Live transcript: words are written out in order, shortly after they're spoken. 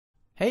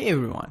Hey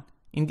everyone,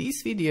 in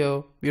this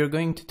video we are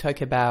going to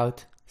talk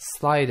about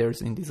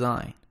sliders in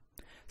design.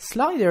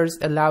 Sliders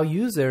allow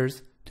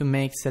users to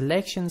make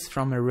selections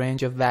from a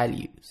range of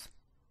values.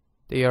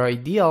 They are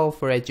ideal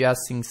for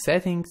adjusting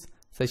settings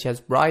such as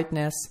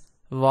brightness,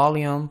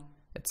 volume,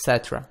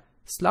 etc.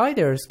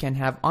 Sliders can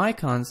have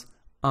icons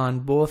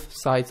on both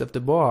sides of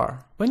the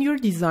bar. When you're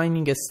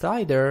designing a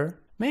slider,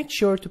 make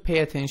sure to pay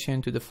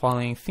attention to the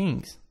following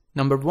things.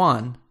 Number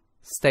 1.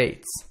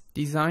 States.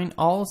 Design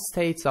all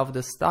states of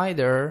the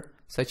slider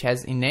such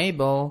as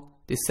enable,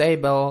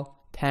 disable,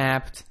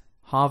 tapped,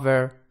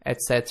 hover,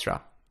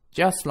 etc.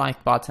 just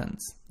like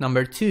buttons.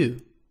 Number 2.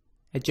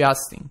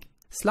 Adjusting.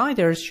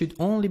 Sliders should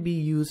only be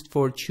used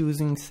for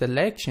choosing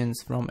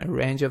selections from a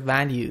range of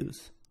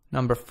values.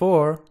 Number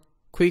 4.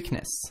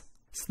 Quickness.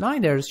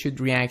 Sliders should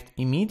react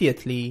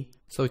immediately,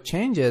 so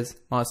changes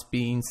must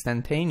be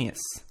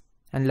instantaneous.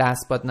 And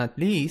last but not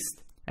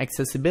least,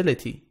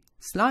 accessibility.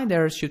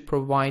 Sliders should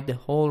provide the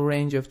whole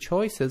range of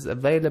choices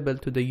available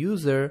to the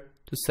user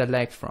to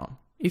select from.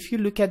 If you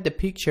look at the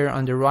picture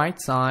on the right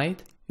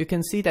side, you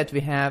can see that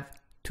we have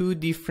two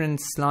different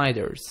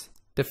sliders.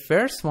 The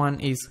first one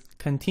is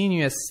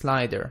continuous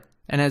slider.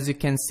 And as you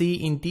can see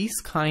in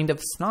this kind of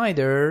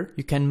slider,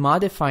 you can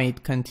modify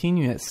it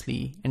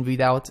continuously and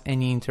without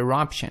any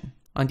interruption.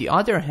 On the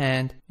other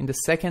hand, in the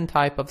second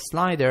type of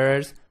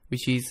sliders,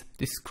 which is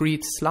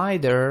discrete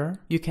slider,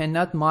 you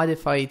cannot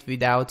modify it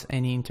without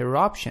any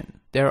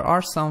interruption. There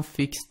are some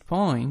fixed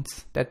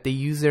points that the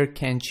user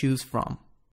can choose from.